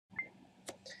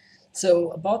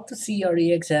So about the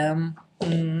CRE exam,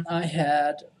 I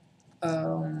had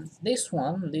this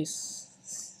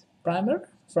primer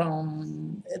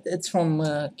it's from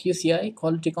QCI,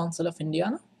 Quality Council of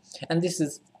Indiana, and this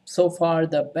is so far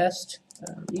the best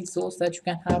resource that you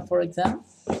can have for exam.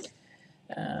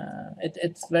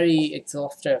 It's very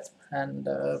exhaustive, and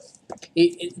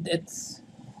it's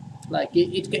like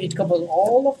it covers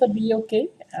all of the BOK,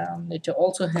 and it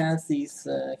also has these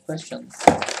questions.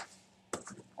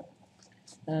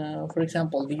 For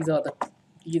example, these are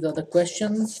the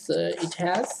questions it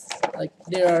has. Like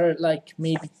there are like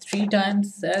maybe 3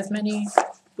 times as many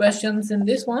questions in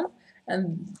this one,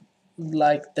 and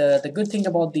like the good thing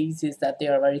about these is that they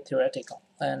are very theoretical.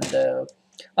 And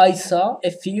I saw a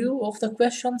few of the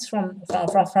questions from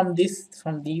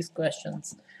these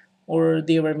questions, or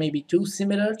they were maybe too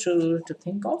similar to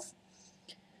think of.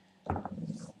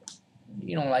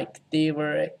 Like they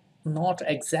were not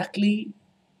exactly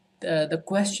the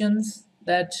questions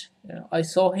that I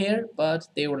saw here, but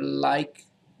they were like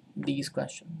these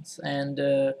questions, and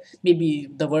maybe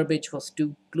the verbiage was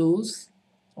too close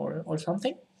or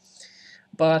something.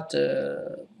 But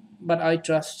I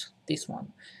trust this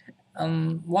one.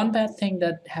 One bad thing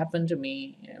that happened to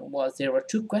me was there were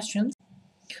 2 questions.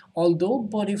 Although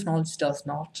body of knowledge does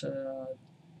not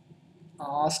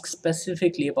ask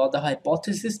specifically about the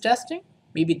hypothesis testing,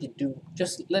 maybe they do.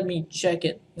 Just let me check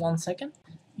it 1 second.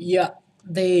 Yeah,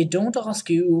 they don't ask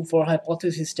you for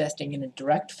hypothesis testing in a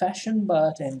direct fashion,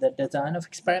 but in the design of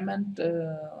experiment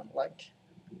like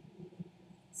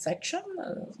section,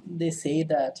 they say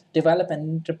that develop and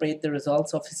interpret the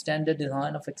results of standard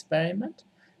design of experiment,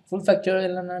 full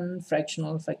factorial and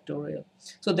fractional factorial.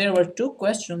 So there were 2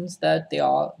 questions that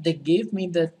they gave me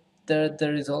the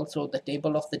results or the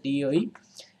table of the DOE,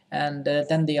 and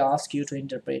then they ask you to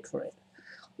interpret for it,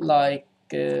 like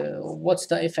what's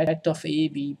the effect of A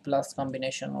B plus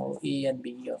combination, or A and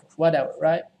B, or whatever,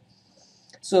 right?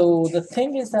 So the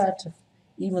thing is that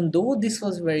even though this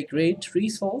was a very great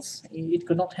resource, it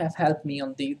could not have helped me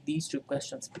on these 2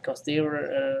 questions, because they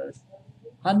were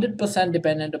 100%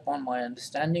 dependent upon my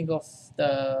understanding of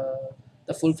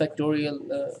the full factorial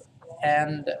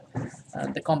and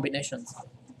the combinations.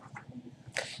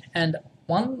 And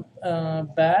one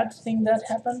bad thing that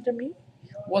happened to me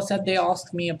was that they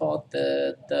asked me about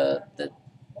the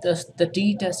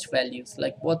t-test values,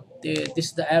 like this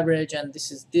is the average and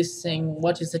this is this thing,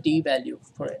 what is the t-value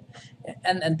for it.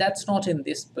 And that's not in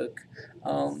this book,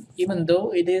 even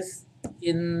though it is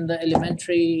in the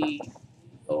elementary,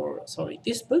 or sorry,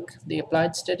 this book, the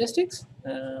applied statistics.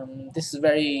 This is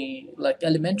very like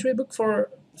elementary book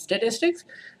for statistics.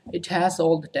 It has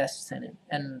all the tests in it,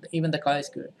 and even the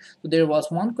chi-square. So there was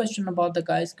one question about the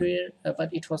chi-square,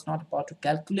 but it was not about to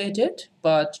calculate it,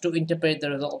 but to interpret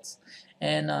the results.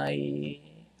 And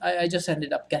I just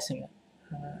ended up guessing it,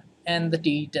 and the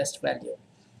t-test value.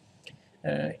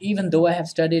 Even though I have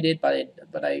studied it,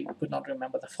 but I could not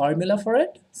remember the formula for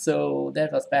it. So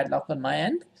that was bad luck on my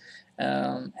end.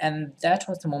 And that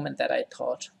was the moment that I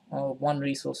thought, oh, one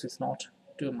resource is not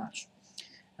too much,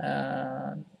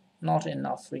 uh, not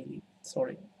enough really.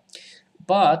 Sorry,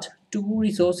 but 2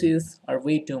 resources are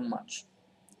way too much.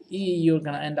 You're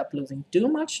gonna end up losing too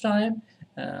much time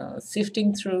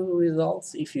sifting through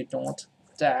results if you don't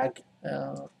tag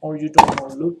or you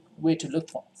don't know where to look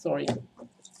for. Sorry.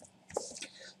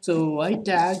 So I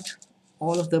tagged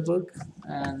all of the book,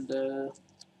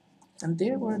 and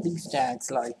there were these tags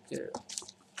like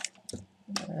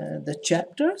the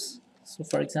chapters. So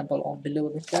for example, on below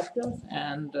the chapters,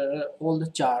 and all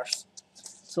the charts.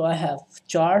 So I have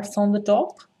charts on the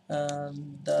top,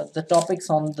 the topics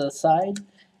on the side,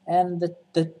 and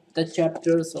the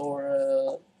chapters,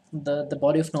 or the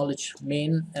body of knowledge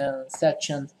main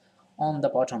section on the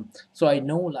bottom. So I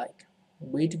know like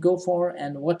where to go for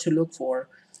and what to look for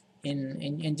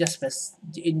in just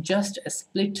a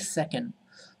split second.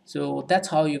 So that's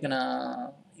how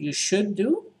you should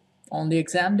do on the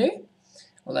exam day.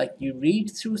 Like you read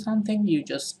through something, you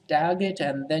just tag it,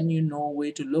 and then you know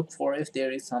where to look for if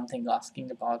there is something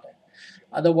asking about it.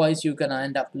 Otherwise you're gonna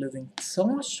end up losing so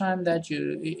much time that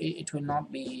it will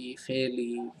not be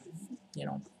fairly, you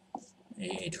know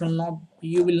it will not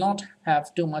you will not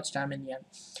have too much time in the end.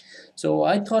 So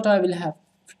I thought I will have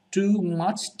too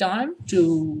much time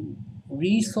to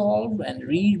resolve and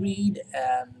reread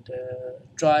and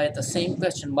try the same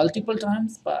question multiple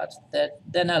times, but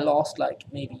then I lost like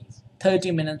maybe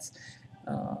 30 minutes,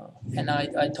 and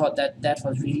I thought that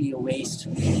was really a waste.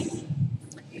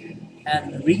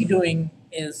 And redoing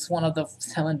is one of the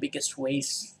 7 biggest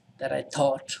wastes that I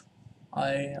thought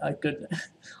I could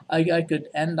I could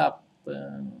end up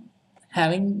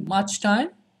having much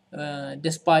time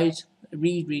despite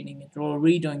rereading it or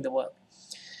redoing the work.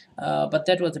 But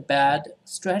that was a bad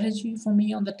strategy for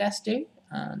me on the test day,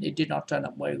 and it did not turn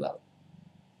up very well.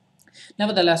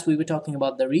 Nevertheless, we were talking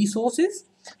about the resources.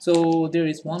 So there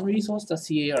is one resource, the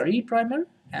CRE primer,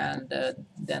 and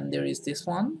then there is this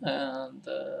one,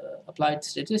 the applied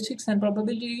statistics and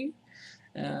probability.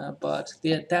 But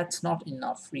that's not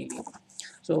enough really.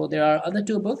 So there are other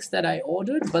two books that I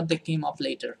ordered, but they came up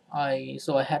later.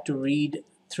 So I had to read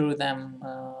through them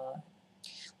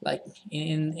like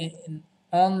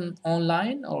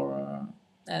online or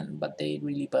but they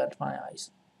really burnt my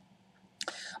eyes.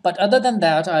 But other than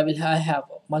that, I have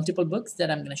multiple books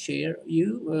that I'm gonna share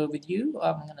with you.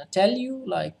 I'm gonna tell you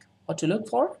like what to look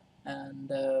for, and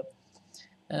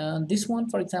this one,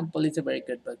 for example, is a very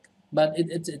good book, but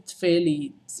it's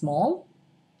fairly small,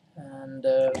 and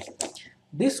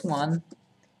this one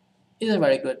is a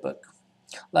very good book.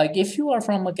 Like if you are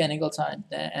from mechanical science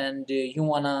and you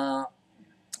wanna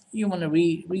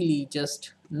really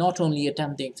just not only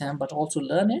attempt the exam but also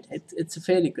learn it, it's a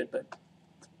fairly good book.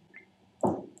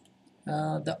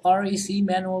 The REC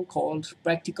manual called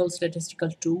Practical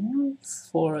Statistical Tools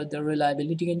for the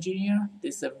Reliability Engineer.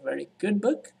 This is a very good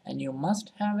book and you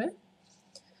must have it.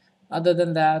 Other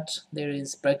than that, there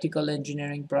is Practical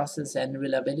Engineering Process and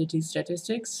Reliability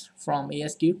Statistics from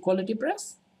ASQ Quality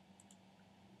Press.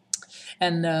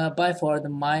 And by far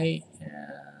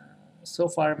so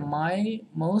far my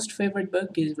most favorite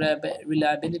book is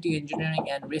Reliability Engineering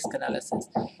and Risk Analysis,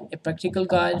 a practical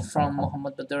guide from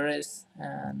Mohammad Badaris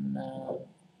and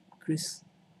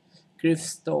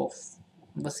Christoph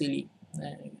Vasily.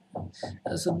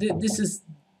 So this is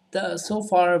so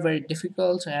far a very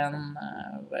difficult and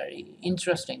very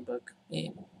interesting book.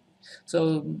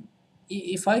 So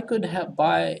if I could have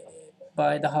buy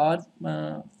the hard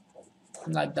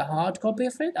like the hard copy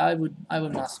of it, I will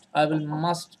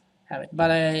must have it.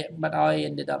 But I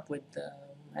ended up with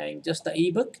having just the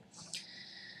ebook.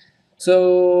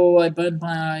 So I burned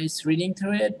my eyes reading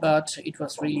through it, but it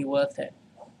was really worth it.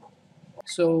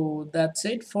 So that's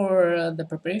it for the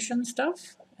preparation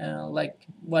stuff. Like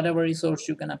whatever resource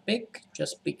you're gonna pick,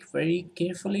 just pick very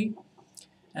carefully,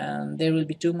 and there will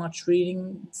be too much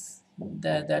reading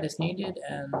that is needed,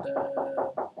 and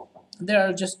there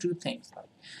are just two things.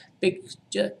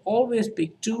 Always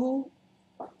pick two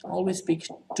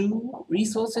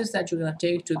resources that you're gonna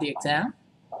take to the exam,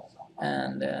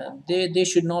 and they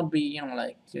should not be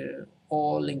like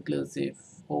all inclusive,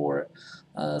 or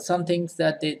some things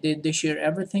that they share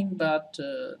everything, but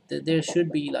there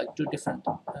should be like two different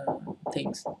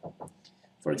things.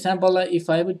 For example, like if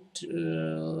I would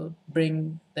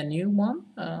bring the new one,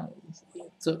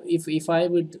 so if I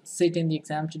would sit in the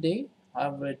exam today, I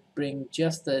would bring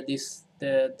just the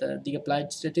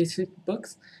applied statistics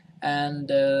books and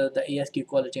the ASQ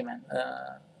quality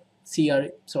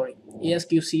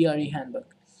ASQ CRE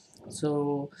handbook.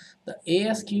 So the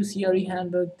ASQ CRE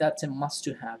handbook, that's a must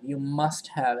to have. You must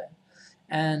have it.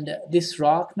 And this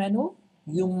ROC manual,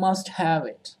 you must have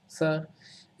it. So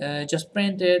just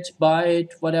print it, buy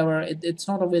it, whatever. It's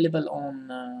not available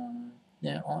on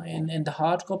in the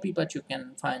hard copy, but you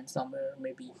can find somewhere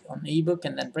maybe on ebook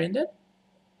and then print it.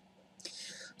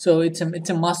 So it's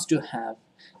a must to have.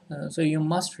 So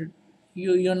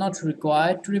you're not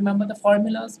required to remember the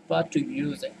formulas, but to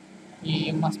use it.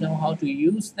 You must know how to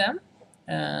use them,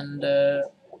 and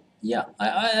yeah,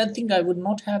 I think I would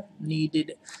not have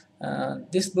needed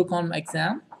this book on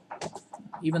exam,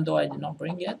 even though I did not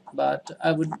bring it. But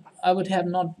I would have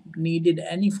not needed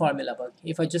any formula book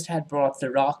if I just had brought the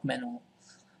ROC manual,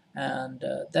 and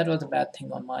that was a bad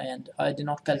thing on my end. I did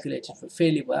not calculate it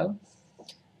fairly well,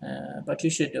 but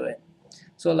you should do it.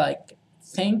 So like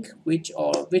think which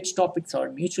topics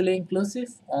are mutually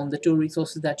inclusive on the two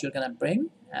resources that you're gonna bring,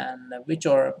 and which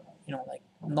are like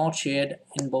not shared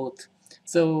in both.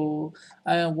 So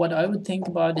what I would think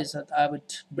about is that I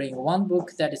would bring one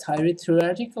book that is highly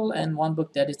theoretical and one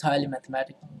book that is highly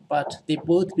mathematical, but they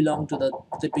both belong to the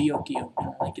BOQ.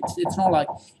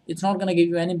 Like it's not gonna give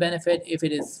you any benefit if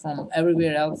it is from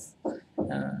everywhere else,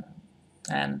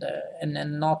 and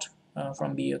not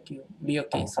from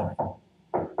BOK, sorry.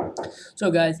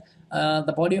 So guys,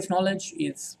 the body of knowledge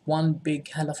is one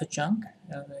big hell of a chunk.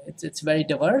 It's very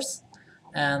diverse,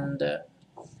 and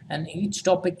each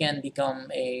topic can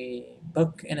become a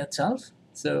book in itself.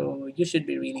 So you should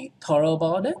be really thorough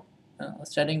about it.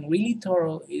 Studying really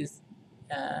thorough is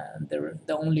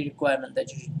the only requirement that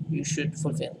you should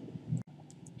fulfill.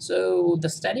 So the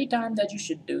study time that you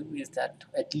should do is that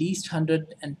at least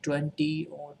 120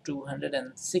 or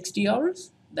 260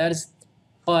 hours. That is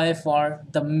by far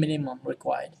the minimum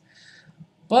required.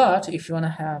 But if you want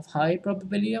to have high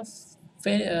probability of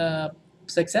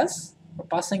success or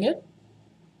passing it,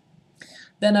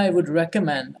 then I would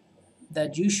recommend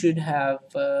that you should have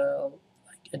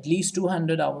like at least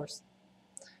 200 hours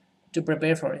to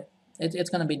prepare for it. It's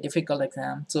going to be a difficult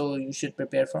exam, so you should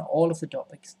prepare for all of the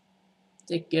topics.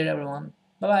 Take care, everyone.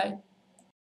 Bye bye.